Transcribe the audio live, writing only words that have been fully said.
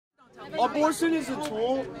Abortion is a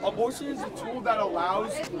tool. Abortion is a tool that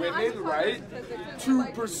allows women, right, to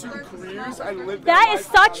pursue careers and live their That life. is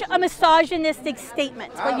such a misogynistic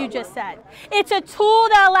statement, what you just said. It's a tool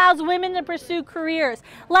that allows women to pursue careers.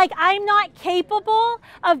 Like, I'm not capable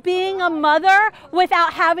of being a mother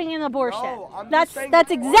without having an abortion. No,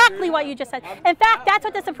 that's exactly what you just said. In fact, that's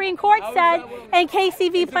what the Supreme Court said in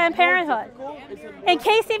KCV Planned Parenthood. In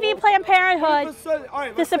KCV Planned Parenthood,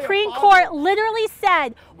 the Supreme Court literally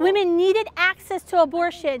said women needed access to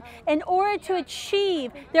abortion in order to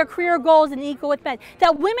achieve their career goals and equal with men.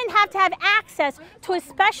 That women have to have access to a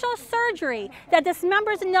special surgery that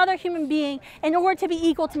dismembers another human being in order to be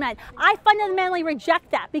equal to men. I fundamentally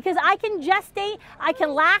reject that because I can gestate, I can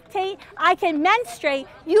lactate, I can menstruate.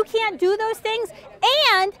 You can't do those things,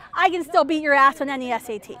 and I can still beat your ass on any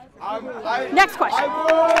SAT. Next question.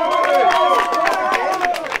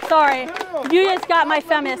 Sorry, you just got my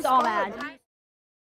feminists all mad.